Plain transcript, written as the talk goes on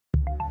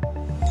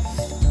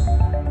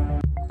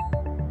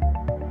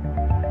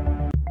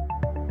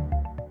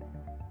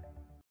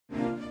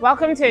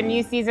Welcome to a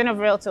new season of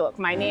Real Talk.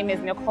 My name is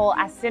Nicole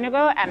and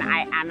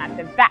I am at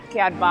the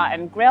Backyard Bar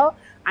and Grill.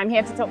 I'm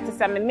here to talk to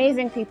some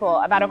amazing people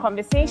about a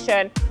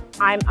conversation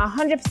I'm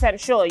 100%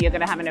 sure you're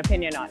going to have an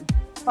opinion on.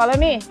 Follow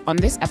me. On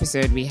this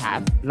episode, we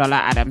have Lola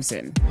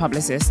Adamson,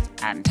 publicist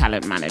and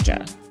talent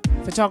manager,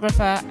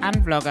 photographer and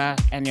vlogger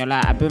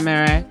Eniola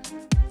Abumere,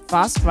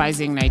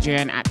 fast-rising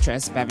Nigerian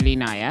actress Beverly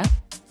Naya,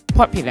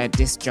 popular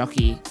disc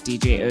jockey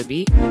DJ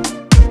Obi.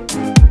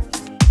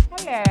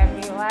 Hello,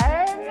 everyone.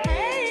 Hey.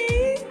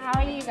 How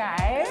are you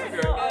guys?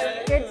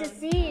 Good to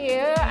see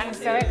you. I'm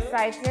so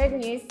excited.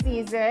 New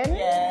season.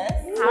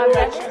 Yes.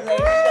 Congratulations.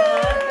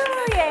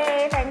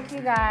 Yay. Thank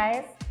you,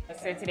 guys.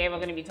 So today we're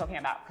going to be talking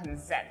about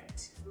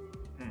consent.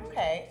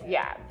 Okay.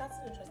 Yeah. That's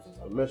an interesting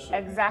topic. Permission.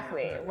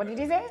 Exactly. What did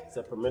you say? It's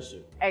a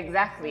permission.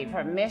 Exactly,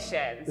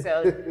 permission.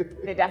 So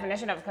the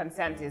definition of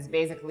consent is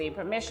basically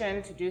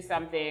permission to do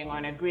something or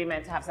an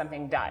agreement to have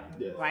something done,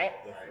 right?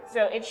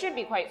 So it should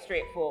be quite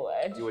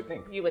straightforward. You would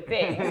think. You would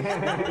think.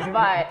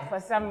 But for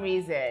some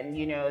reason,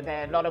 you know,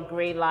 there are a lot of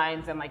gray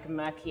lines and like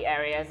murky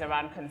areas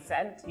around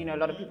consent. You know, a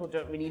lot of people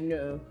don't really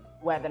know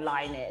where the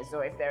line is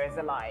or if there is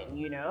a line,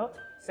 you know?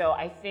 So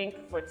I think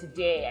for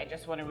today, I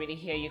just want to really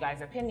hear you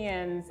guys'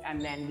 opinions and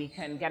then we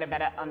can get a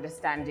better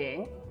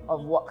understanding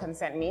of what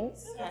consent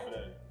means.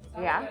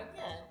 Yeah?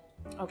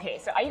 Okay,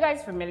 so are you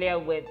guys familiar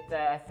with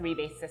the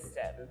three-base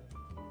system?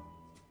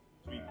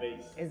 3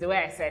 base. Is the way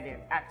I said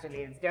it,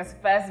 actually. It's just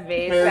first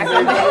base, First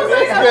second base,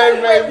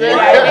 base. base. Yeah,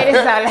 I made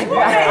it sound like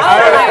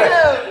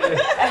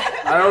that.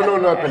 I don't know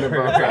nothing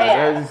about that.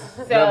 Yeah.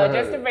 So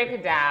just to break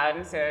it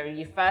down, so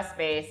your first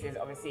base is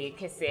obviously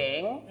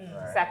kissing.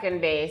 Second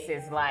base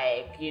is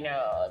like, you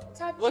know,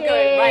 touching,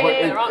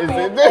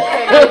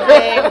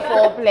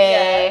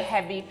 foreplay,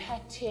 heavy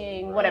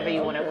petting, whatever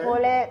you want to call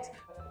it.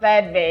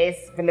 Third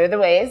base, below the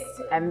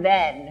waist, and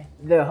then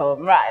the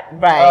home run,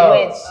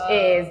 which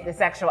is the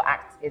sexual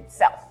act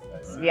itself.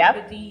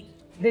 Yep.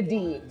 The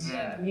deed,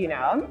 you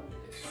know.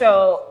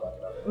 So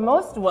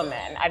most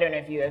women, I don't know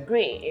if you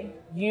agree,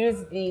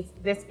 use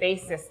this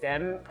base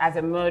system as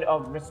a mode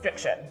of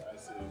restriction.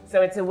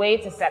 So it's a way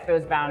to set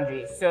those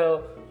boundaries.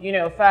 So, you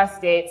know,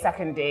 first date,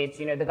 second date,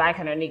 you know, the guy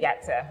can only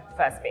get to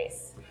first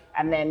base.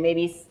 And then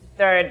maybe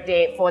third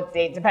date, fourth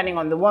date, depending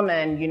on the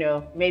woman, you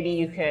know, maybe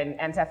you can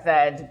enter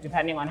third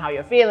depending on how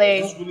you're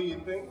feeling. Is this really a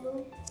thing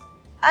though?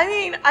 I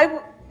mean,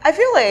 I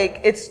feel like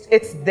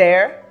it's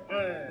there,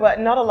 but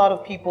not a lot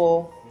of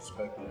people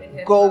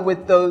go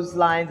with those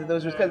lines and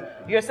those rules. Because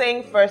you're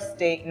saying first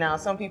date now,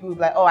 some people will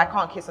be like, oh, I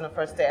can't kiss on a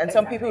first date. And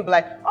some people will be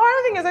like, oh, I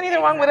don't think there's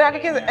anything wrong with it, I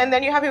can kiss. And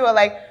then you have people who are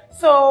like,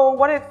 so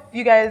what if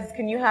you guys,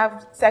 can you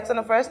have sex on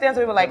the first day? And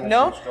some people are like,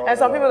 no. And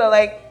some people are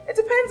like, it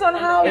depends on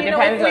how, you know,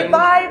 if we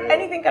vibe,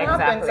 anything can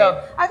happen.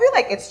 So I feel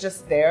like it's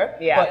just there,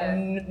 but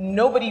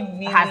nobody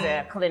really has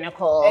a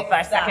clinical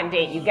first, second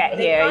date. You get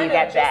here, you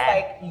get there.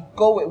 Like, you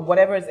go with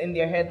whatever is in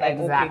their head, like,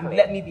 okay,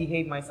 let me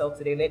behave myself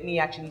today. Let me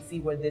actually see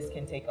where this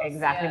can take us.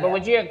 Exactly. But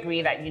would you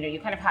agree that, you know, you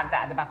kind of have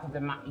that at the back of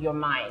your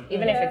mind,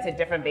 even if it's a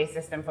different base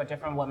system for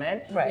different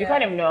women, you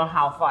kind of know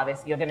how far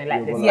you're going to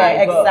let this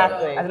guy go.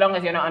 Exactly. As long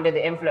as you're not under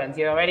the influence,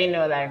 you already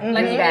know that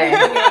this guy,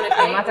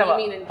 no matter what,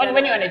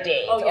 when you're on a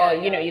date, or,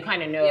 you know, you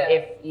kind of know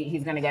if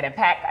he's going to get a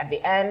peck at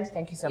the end.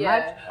 Thank you so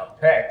much. A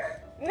peck.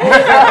 He's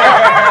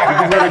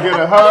gonna get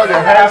a hug, a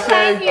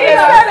handshake. Thank you.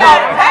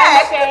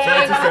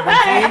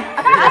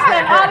 I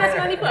spent all this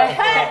money for a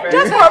peck.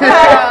 Just for a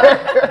peck.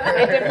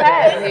 It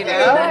depends, you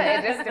know.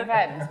 It just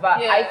depends. But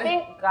I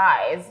think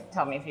guys,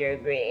 tell me if you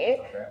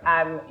agree,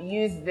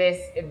 use this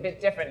a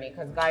bit differently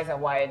because guys are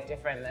wired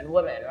different than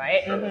women,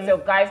 right? So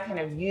guys kind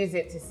of use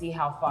it to see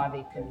how far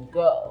they can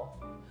go.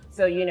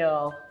 So, you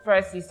know,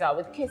 first you start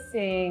with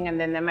kissing, and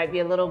then there might be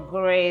a little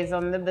graze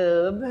on the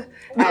boob, and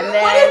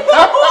then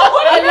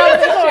a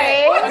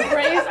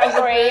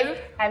graze,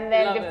 and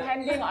then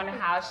depending on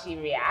how she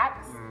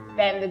reacts,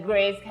 then the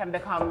graze can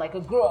become like a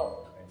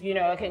grope. You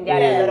know, it can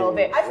get a little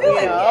bit. I feel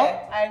like,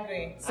 I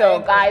agree. So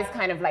guys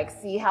kind of like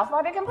see how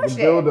far they can push it.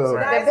 The build up,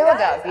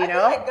 I you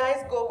know. feel like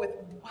guys go with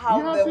how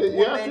you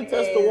have to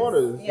test the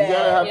waters. You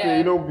gotta have to,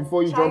 you know,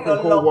 before you jump in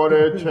cold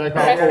water, check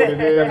how cold it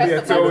is. Be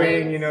a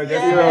towing, you know,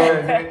 just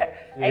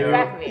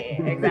Exactly.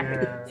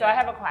 So I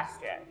have a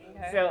question.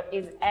 So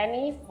is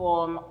any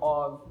form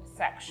of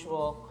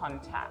sexual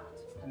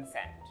contact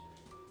consent?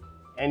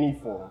 Any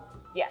form.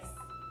 Yes.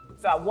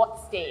 So at what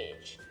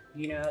stage?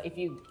 You know, if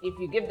you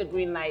give the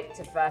green light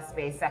to first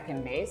base,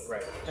 second base,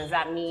 does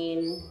that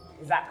mean,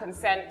 is that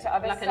consent to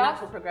other stuff? Like a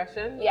natural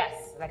progression?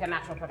 Yes, like a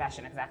natural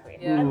progression, exactly.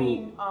 Yeah. I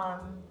mean,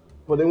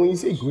 but then when you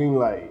say green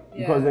light,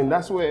 because then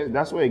that's where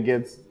it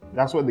gets,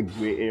 that's where the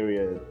gray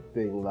area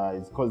thing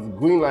lies. Because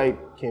green light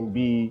can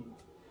mean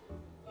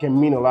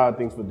a lot of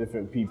things for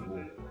different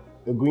people.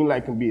 The green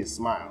light can be a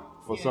smile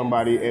for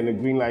somebody, and the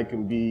green light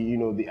can be, you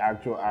know, the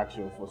actual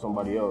action for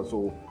somebody else.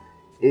 So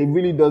it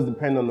really does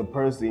depend on the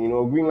person. You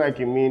know, green light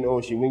can mean,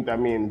 oh, she winked at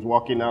me and is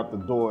walking out the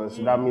door,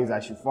 so that means I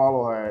should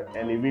follow her.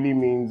 And it really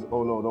means,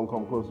 oh no, don't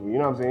come close to me. You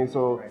know what I'm saying?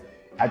 So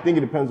I think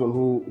it depends on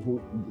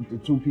who the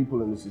two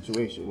people in the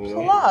situation, you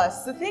know?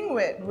 Plus, the thing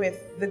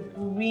with the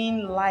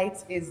green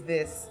light is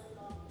this.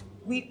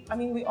 We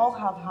all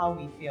have how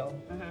we feel.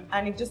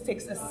 And it just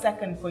takes a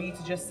second for you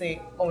to just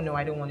say, oh no,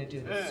 I don't want to do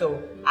this. So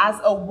as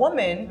a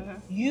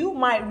woman, you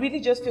might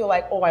really just feel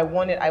like, oh, I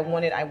want it.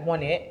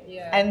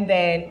 Yeah. And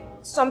then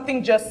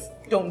something just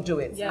don't do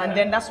it. Yeah. And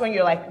then that's when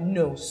you're like,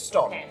 no,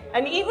 stop. Okay.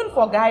 And even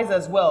for guys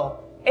as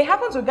well, it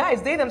happens with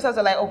guys. They themselves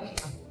are like, oh,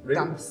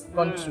 damn,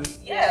 gone through.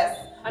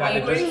 Yes. I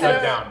mean, just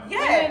shut down.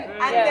 Yeah,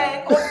 and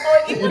then or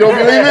you don't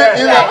believe it?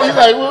 He's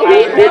like, well,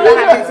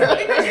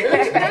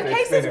 there are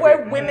cases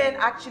where women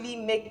actually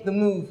make the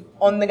move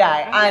on the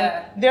guy,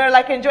 and they're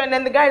like enjoying,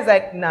 and the guy's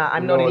like, nah,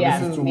 I'm not in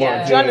this mood. Do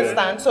you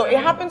understand? So it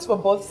happens for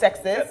both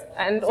sexes,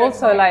 and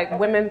also like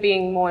women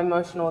being more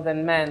emotional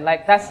than men.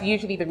 Like that's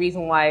usually the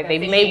reason why they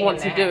may want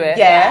to do it,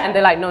 and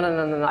they're like, no,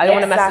 I don't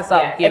want to mess this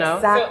up. You know?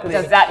 Exactly.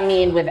 So does that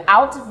mean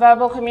without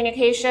verbal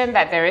communication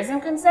that there isn't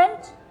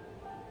consent?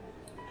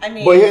 I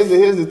mean, but here's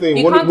the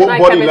thing. What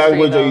body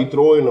language are you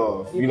throwing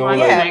off? You know,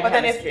 but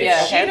then if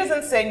she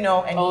doesn't say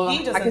no and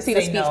he doesn't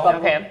say no,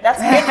 that's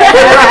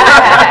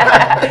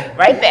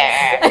right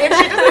there. If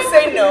she doesn't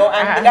say no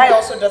and the guy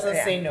also doesn't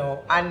say no,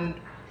 and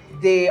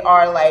they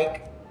are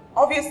like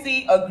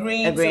obviously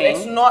agreeing. So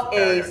it's not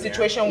a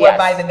situation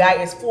whereby the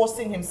guy is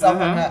forcing himself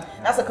on her.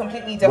 That's a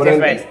completely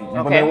different thing.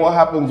 But then what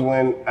happens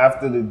when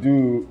after the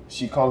dude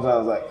she comes out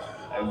and is like,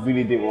 I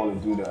really didn't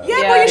want to do that.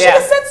 Yeah, but you should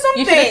have said something.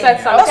 You should have said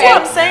something. That's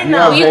what I'm saying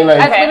now.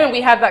 As women, we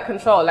have that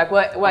control. Like, I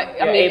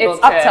mean, it's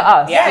up to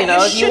us. Yeah, you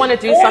know, if you want to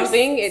do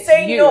something, it's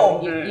you.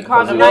 No. You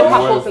can't. A man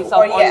can't force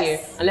himself on you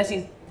unless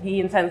he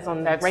intends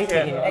on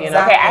raping you. Exactly.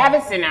 Okay, I have a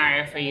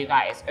scenario for you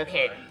guys.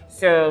 Okay,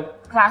 so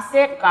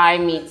classic guy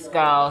meets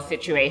girl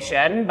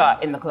situation,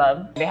 but in the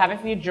club. They have a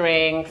few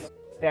drinks.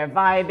 They're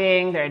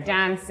vibing, they're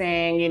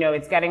dancing, you know,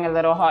 it's getting a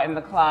little hot in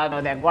the club,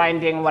 or they're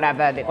grinding,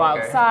 whatever. They go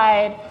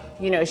outside,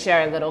 you know,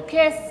 share a little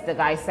kiss. The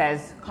guy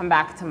says, come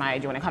back to mine.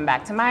 Do you want to come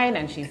back to mine?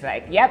 And she's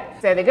like, yep.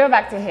 So they go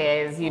back to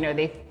his, you know,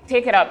 they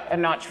take it up a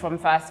notch from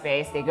first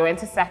base. They go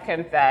into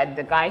second, third.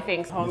 The guy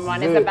thinks home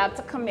run is about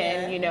to come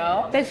in, you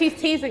know. Then she's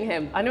teasing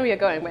him. I know where you're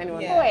going, but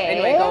anyway,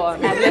 anyway, go on.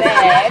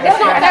 It's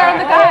not fair on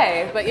the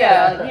guy, but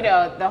so, you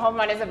know, the home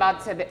run is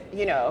about to,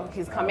 you know,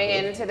 he's coming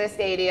into the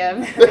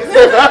stadium. He's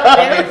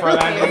coming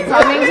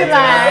to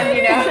land,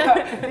 you know.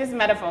 This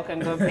metaphor can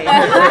go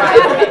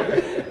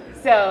places.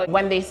 So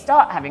when they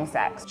start having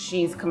sex,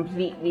 she's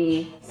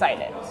completely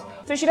silent.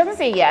 So she doesn't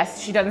say yes,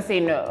 she doesn't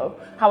say no.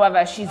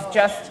 However, she's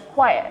just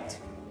quiet.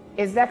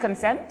 Is there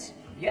consent?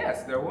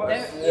 Yes, there was.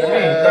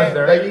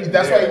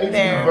 That's why you need to be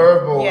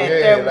verbal. Yeah,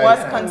 there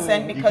was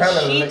consent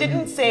because she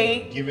didn't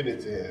say. Giving it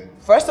to him.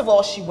 First of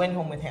all, she went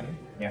home with him.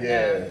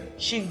 Yeah.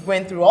 She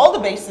went through all the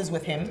bases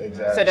with him.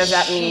 Exactly. So does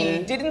that mean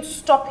she didn't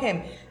stop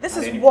him? This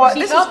is what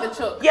this is.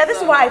 This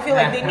is why I feel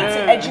like they need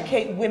to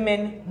educate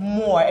women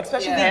more,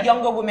 especially the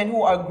younger women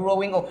who are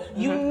growing up.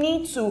 You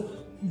need to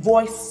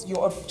voice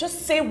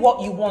just say what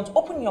you want,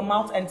 open your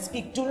mouth and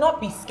speak. Do not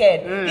be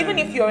scared. Even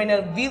if you're in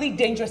a really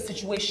dangerous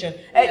situation,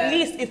 at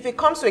least if it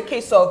comes to a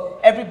case of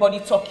everybody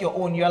talk your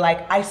own, you're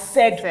like, I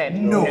said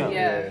no.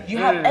 You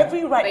have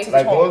every right to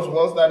talk.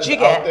 Once that is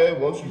out there,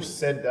 once you've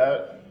said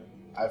that,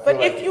 I feel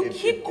but if you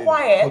keep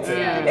quiet,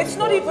 it's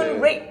not even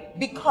rape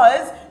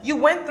because you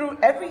went through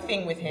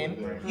everything with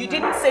him. You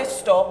didn't say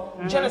stop.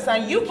 Do you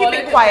understand? You keep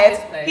it quiet.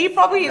 He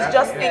probably is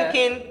just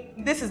thinking,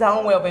 this is her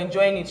own way of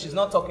enjoying it. She's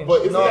not talking.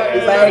 But maybe her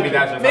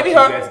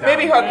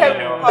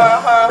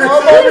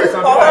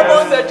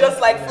hormones are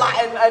just like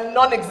flat and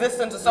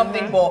non-existent or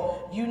something.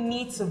 But you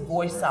need to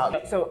voice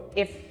out. So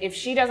if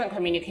she doesn't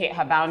communicate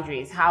her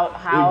boundaries,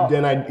 how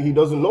then he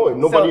doesn't know it.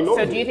 Nobody knows.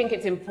 So do you think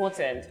it's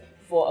important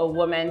for a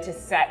woman to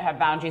set her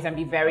boundaries and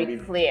be very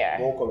clear?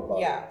 Vocal about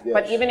it. Yeah.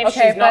 But even if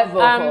she's not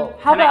vocal,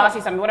 can I ask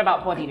you something? What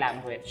about body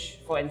language,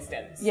 for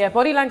instance? Yeah,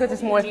 body language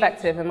is more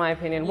effective in my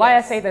opinion. Why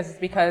I say this is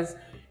because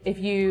if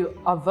you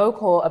are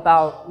vocal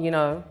about, you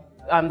know,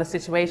 the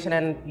situation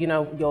and, you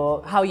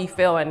know, how you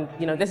feel and,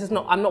 you know,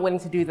 I'm not willing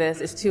to do this,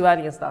 it's too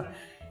early and stuff.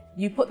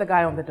 You put the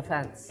guy on the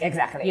defense.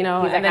 Exactly. You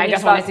know, he's and like, then I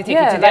just wanted to take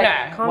you to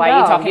dinner. Why are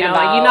you talking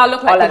about? You now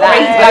look like the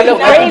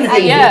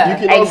crazy. You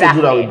can also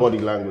do that with body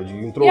language.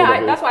 You can throw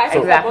it. That's why I say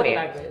body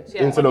language.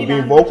 Instead of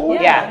being vocal?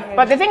 Yeah.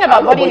 But the thing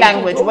about body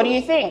language, what do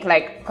you think?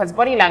 Like, because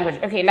body language,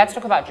 okay, let's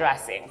talk about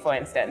dressing, for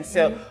instance.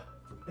 So,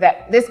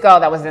 this girl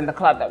that was in the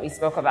club that we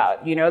spoke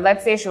about, you know,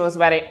 let's say she was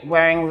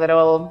wearing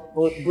little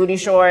booty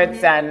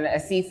shorts and a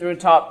see-through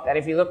top that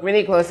if you look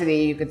really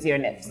closely, you could see her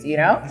nips, you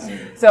know?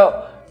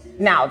 So,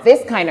 now,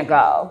 this kind of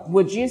girl,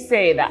 would you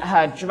say that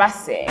her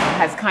dressing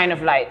has kind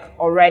of like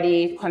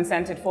already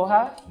consented for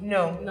her?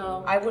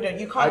 No, I wouldn't.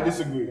 You can't. I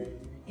disagree.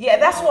 Yeah,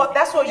 that's what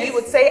you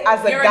would say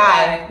as a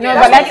guy. No,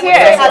 but let's hear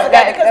it. Because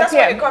that's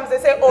when it comes. They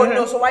say, "Oh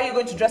no, so why are you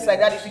going to dress like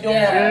that if you don't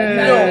want?"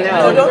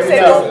 No, don't say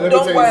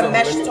don't wear a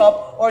mesh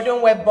top or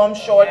don't wear bum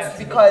shorts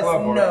because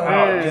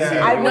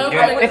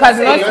because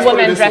most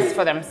women dress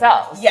for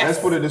themselves. Yes. Let's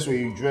put it this way: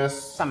 you dress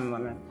some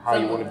women how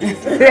you want to be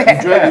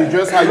addressed. You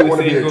dress how you want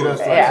to be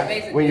addressed.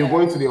 Right? When you're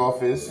going to the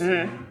office,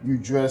 you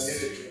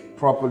dress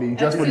properly,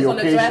 just for the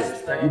occasion.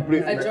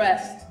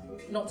 Addressed,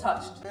 not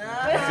touched.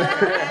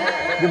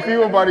 The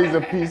female body is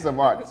a piece of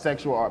art,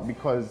 sexual art,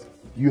 because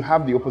you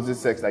have the opposite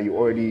sex that you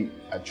already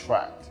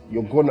attract.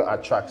 You're gonna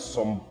attract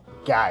some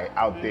guy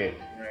out there.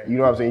 You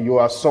know what I'm saying? You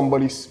are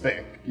somebody's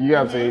spec. You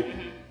know what I'm saying?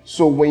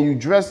 So when you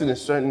dress in a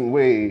certain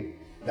way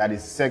that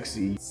is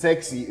sexy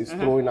is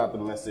throwing out the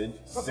message.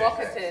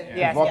 Provocative.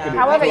 Yes. Provocative.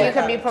 However, you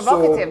can be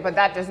provocative, but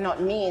that does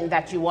not mean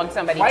that you want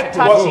somebody to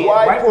touch you.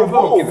 Why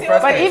provoke?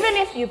 But even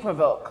if you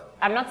provoke,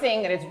 I'm not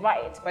saying that it's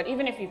right, but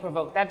even if you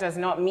provoke, that does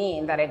not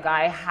mean that a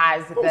guy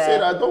has Don't say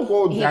that. Don't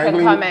go he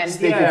dangling can come and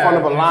stick in front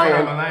of a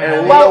lion.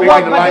 And Well,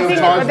 why the but lion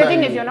charge the thing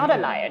at is, you? you're not a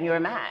lion. You're a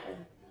man.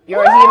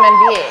 You're a human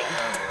being.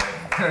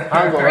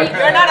 Hang on.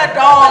 You're not a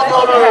dog. No.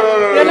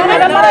 You're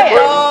not a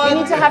lion. You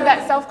need to have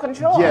that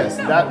self-control. Yes,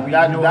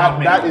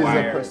 that is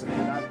a person.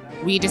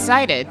 We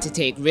decided to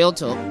take real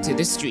talk to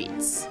the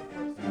streets.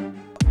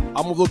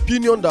 I'm of the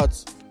opinion that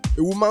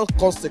a woman's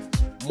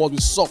consent must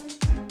be sought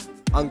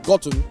and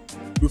gotten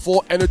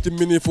before anything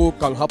meaningful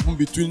can happen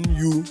between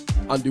you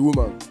and the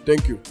woman.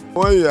 Thank you.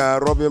 When you are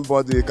rubbing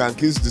body, you can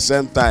kiss the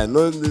same time.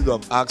 No need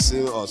of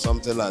asking or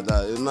something like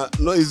that.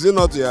 No, is it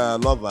not your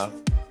lover?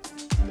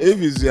 If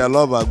it's your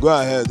lover, go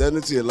ahead.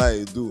 Anything you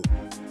like, do.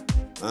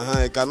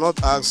 You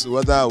cannot ask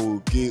whether I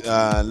will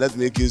let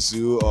me kiss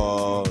you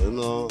or,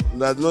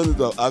 there's no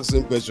need of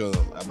asking questions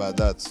about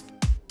that.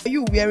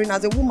 You wearing,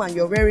 as a woman,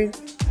 you're wearing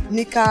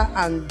knicker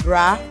and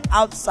bra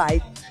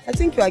outside. I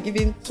think you are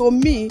giving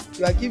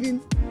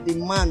the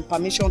man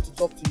permission to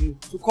talk to you,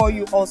 to call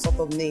you all sorts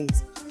of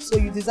names. So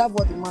you deserve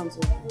what the man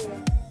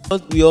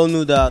says. We all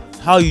know that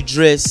how you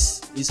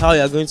dress is how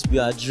you are going to be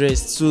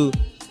addressed. So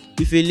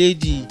if a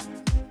lady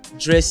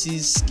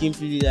dresses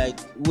skimpily, like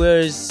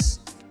wears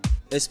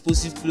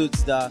exposed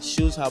clothes that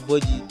shows her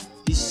body,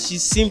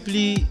 she's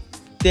simply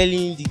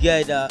telling the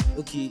guy that,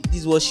 okay,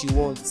 this is what she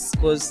wants.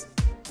 Because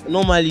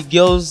normally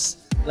girls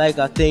like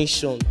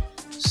attention.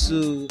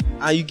 So,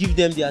 and you give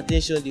them the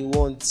attention they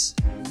want.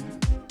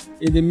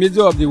 In the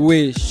middle of the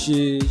way,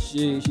 she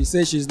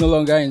says she's no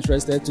longer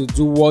interested to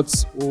do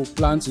what we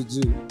plan to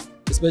do,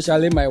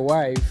 especially my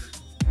wife.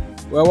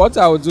 Well, what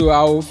I will do,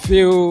 I'll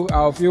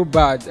feel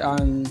bad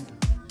and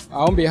I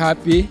won't be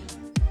happy.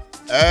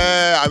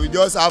 I will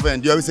just have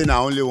enjoyed saying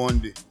only one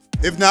day.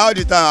 If now all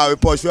the time I will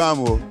pursue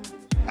him,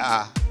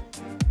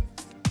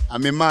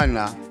 I'm a man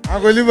now.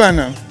 I go live her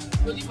now.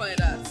 Go live on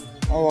that.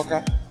 I walk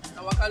her.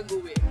 I walk go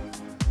away.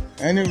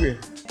 Anyway.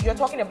 You're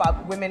talking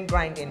about women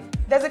grinding.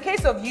 There's a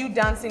case of you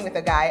dancing with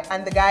a guy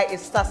and the guy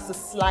starts to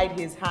slide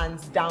his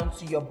hands down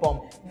to your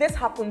bum. This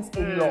happens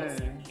a lot.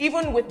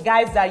 Even with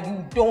guys that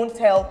you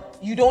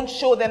don't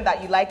show them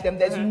that you like them.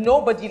 There's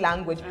no body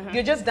language.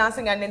 You're just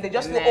dancing and then they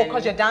just feel, oh,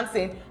 because you're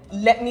dancing,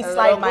 let me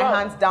slide my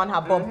hands down her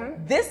bum.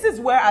 This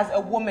is where, as a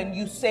woman,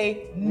 you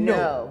say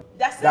no.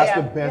 That's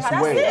the best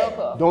way.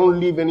 Don't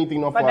leave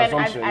anything up for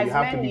assumption. As you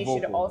have men, to be you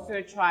vocal. should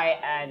also try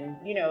and,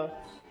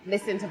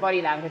 listen to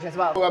body language as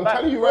well. I'm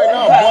telling you right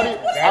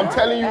now, I'm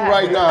telling you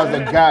right now as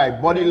a guy,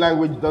 body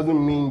language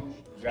doesn't mean.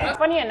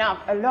 Funny enough,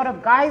 a lot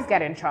of guys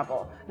get in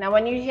trouble. Now,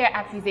 when you hear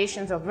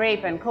accusations of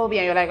rape and Kobe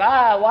and you're like,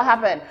 what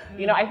happened?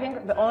 I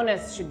think the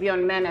onus should be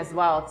on men as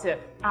well to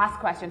ask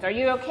questions. Are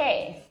you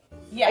okay?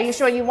 Yes. Are you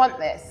sure you want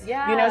this?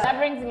 Yeah. That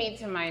brings me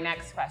to my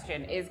next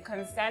question. Is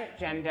consent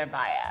gender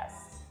biased?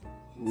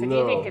 So do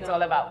you think it's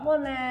all about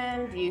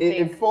women? Do you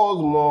think it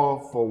falls more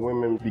for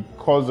women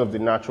because of the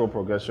natural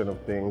progression of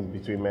things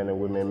between men and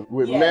women.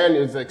 With men,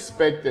 it's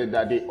expected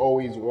that they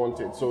always want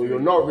it. So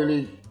you're not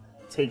really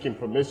taking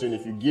permission.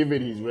 If you give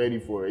it, he's ready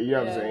for it. You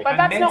know what I'm saying? But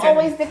that's not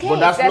always the case. But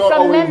that's There's not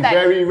some always men that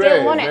very rare.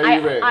 don't want it.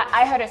 Very rare.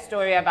 I heard a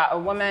story about a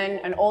woman,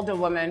 an older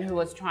woman, who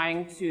was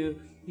trying to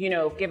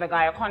give a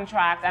guy a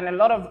contract, and a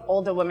lot of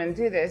older women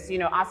do this,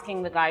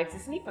 asking the guy to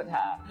sleep with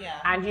her. Yeah.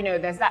 And,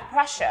 there's that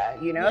pressure,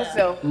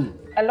 so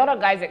a lot of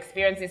guys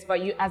experience this,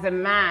 but you, as a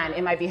man,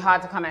 it might be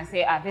hard to come and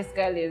say, this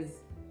girl is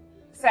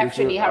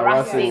sexually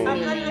harassing me.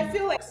 And I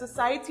feel like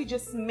society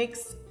just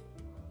makes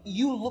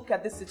you look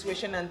at this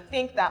situation and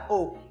think that,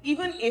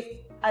 even if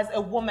as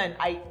a woman,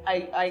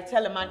 I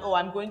tell a man,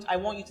 I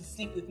want you to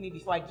sleep with me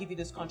before I give you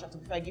this contract or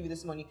before I give you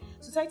this money.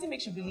 Society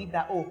makes you believe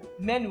that,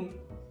 men will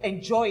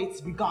enjoy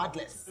it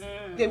regardless.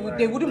 They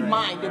wouldn't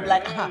mind. They'd be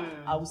like,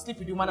 I will sleep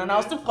with you, man, and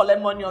I'll still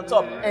collect money on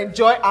top.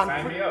 Enjoy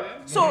and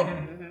so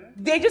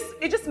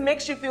it just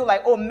makes you feel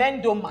like,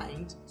 men don't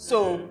mind.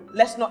 So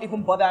let's not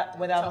even bother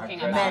whether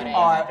men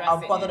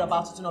are bothered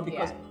about it or not,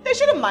 because they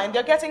shouldn't mind.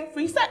 They're getting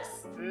free sex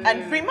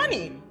and free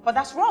money. But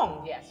that's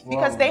wrong. Yes.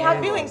 Because they have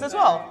feelings as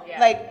well. Yeah.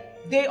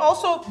 Like, they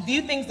also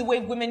view things the way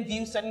women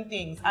view certain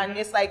things. And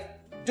it's like,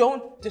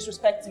 don't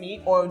disrespect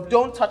me, or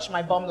don't touch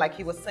my bum like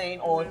he was saying,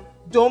 or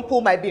don't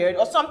pull my beard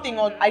or something,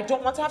 or I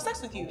don't want to have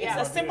sex with you. It's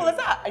as simple as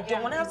that. I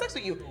don't want to have sex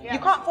with you. You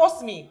can't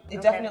force me.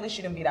 It definitely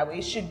shouldn't be that way.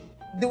 It should,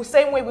 the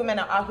same way women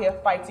are out here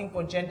fighting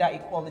for gender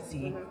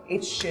equality,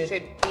 it should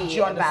be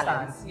a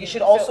balance. You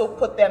should also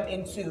put them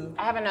into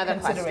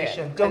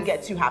consideration. Don't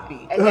get too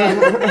happy.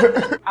 Again,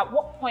 at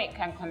what point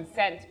can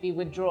consent be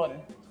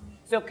withdrawn?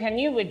 So can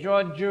you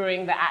withdraw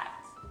during the act?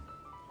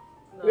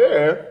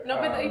 Yeah. No,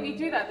 but if you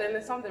do that, then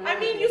there's something wrong. I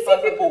mean, with you your see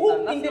partner people because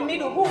who that's in the not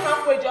middle normal. who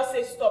halfway just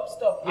say stop.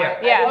 Yeah.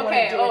 I don't wanna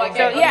Okay. do Oh, it I again.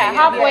 get it. So yeah,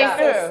 halfway So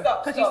through. stop.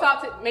 Because you start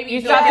to maybe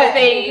You start to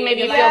think,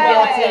 maybe you feel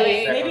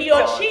guilty. Maybe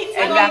you're cheating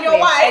on Exactly. your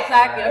wife.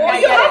 Exactly. Okay, Or I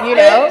your get it. You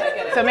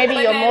husband. know, so maybe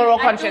But your then moral I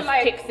feel conscience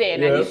like kicks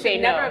in and you say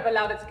should no. never have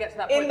allowed it to get to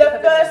that In point the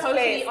because first it's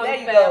totally place, there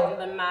you unfair go. on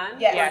the man.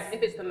 Yes.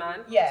 If it's the man,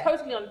 Yeah. it's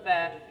totally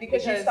unfair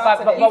Because you But,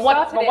 started but, it. but what,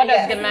 started but it, what does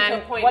yeah. the To man,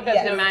 a point what does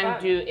where the it's man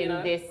fine, do you in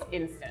know? this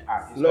instance?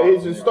 No,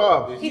 he should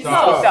stop. He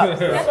stops.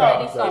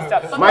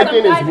 But My some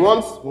thing is guys-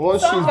 once some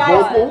she's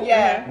guys, vocal,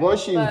 yeah.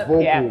 once she's But-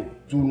 vocal, Yeah.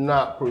 do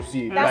not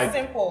proceed. That's Like,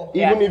 simple.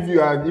 Even if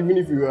you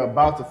are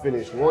about to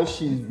finish, once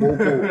she's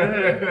vocal,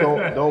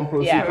 don't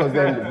proceed Yeah. because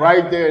then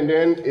right there and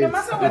then it's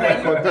matter whether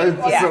you contest think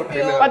or to you something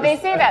feel- else. But they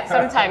say that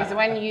sometimes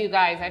when you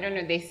guys, I don't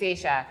know, they say,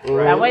 Sha,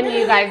 that when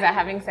you guys are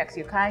having sex,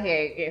 you can't hear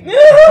again.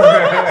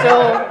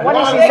 So what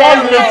if she Not says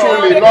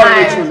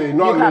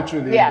no? not You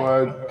literally, yeah.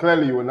 but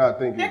clearly you were not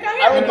thinking. They can I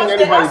hear don't because think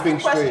they anybody ask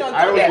thinks straight. questions.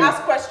 I don't They think.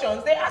 ask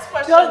questions. They ask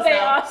questions. Don't they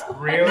now. ask?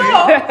 Really?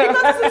 No,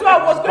 because this is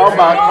what I was going Come to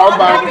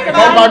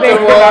back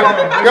to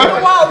work.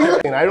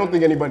 I don't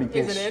think anybody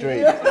thinks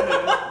straight.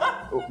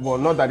 Well,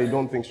 not that they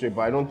don't think straight,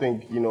 but I don't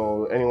think,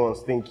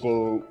 anyone's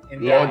thinking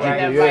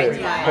logically,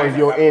 because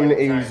you're in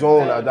a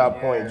zone at that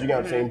point. You get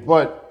what I'm saying?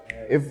 But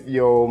if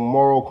your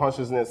moral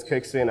consciousness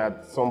kicks in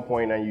at some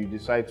point and you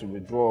decide to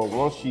withdraw,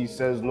 once she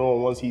says no,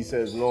 once he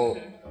says no,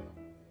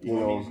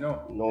 no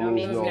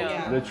means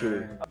no,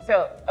 literally.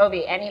 So,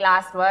 Obi, any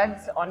last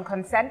words on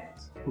consent?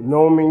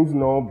 No means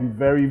no. Be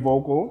very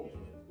vocal.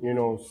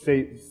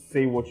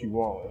 Say what you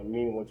want and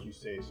mean what you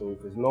say. So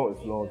if it's no,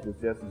 it's no. If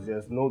it's yes, it's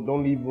yes. No,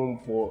 don't leave room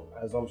for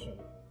assumption,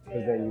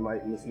 because then you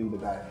might mislead the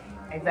guy.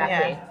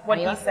 Exactly. Yeah, what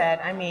he said.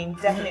 I mean,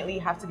 definitely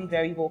have to be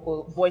very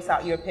vocal, voice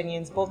out your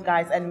opinions, both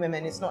guys and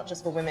women. It's not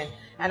just for women.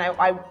 And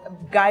I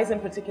guys in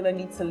particular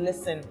need to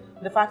listen.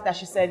 The fact that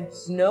she said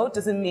no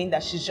doesn't mean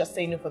that she's just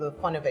saying no for the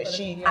fun of it.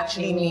 She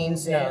actually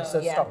means no,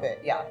 so stop it.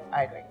 Yeah,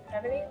 I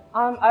agree.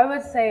 I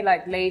would say,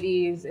 like,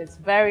 ladies, it's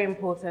very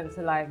important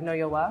to know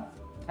your worth.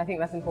 I think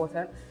that's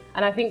important.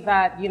 And I think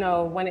that,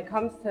 when it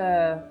comes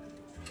to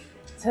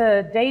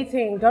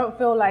dating, don't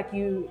feel like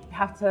you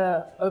have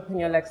to open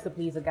your legs to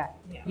please a guy,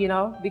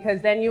 because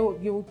then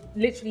you'll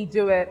literally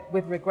do it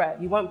with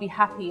regret. You won't be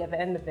happy at the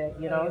end of it,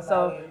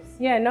 So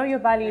yeah, know your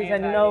values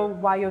and know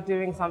why you're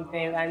doing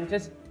something, and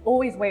just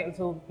always wait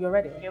until you're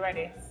ready. You're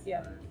ready.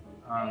 Yeah.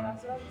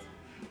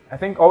 I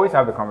think always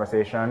have the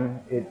conversation.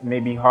 It may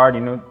be hard,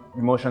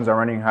 emotions are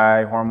running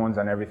high, hormones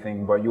and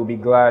everything, but you'll be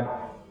glad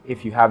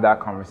if you have that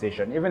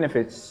conversation. Even if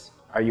it's,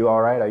 are you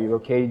all right? Are you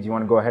okay? Do you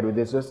want to go ahead with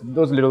this? Just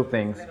those little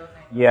things.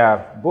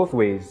 Yeah, both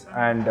ways.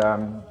 And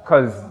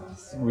because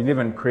we live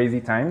in crazy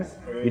times,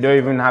 you don't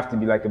even have to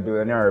be like a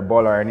billionaire or a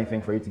baller or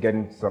anything for you to get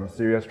into some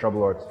serious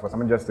trouble or for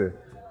someone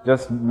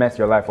just mess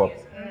your life up.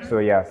 So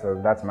yeah, so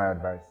that's my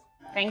advice.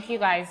 Thank you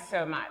guys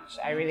so much.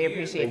 I really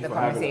appreciate the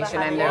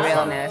conversation and the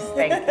realness.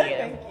 Thank you.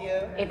 Thank you.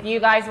 If you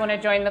guys want to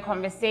join the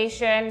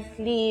conversation,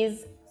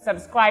 please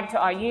subscribe to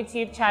our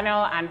YouTube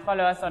channel and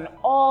follow us on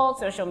all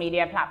social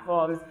media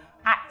platforms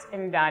at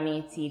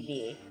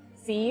NdaniTV.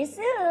 See you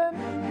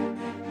soon.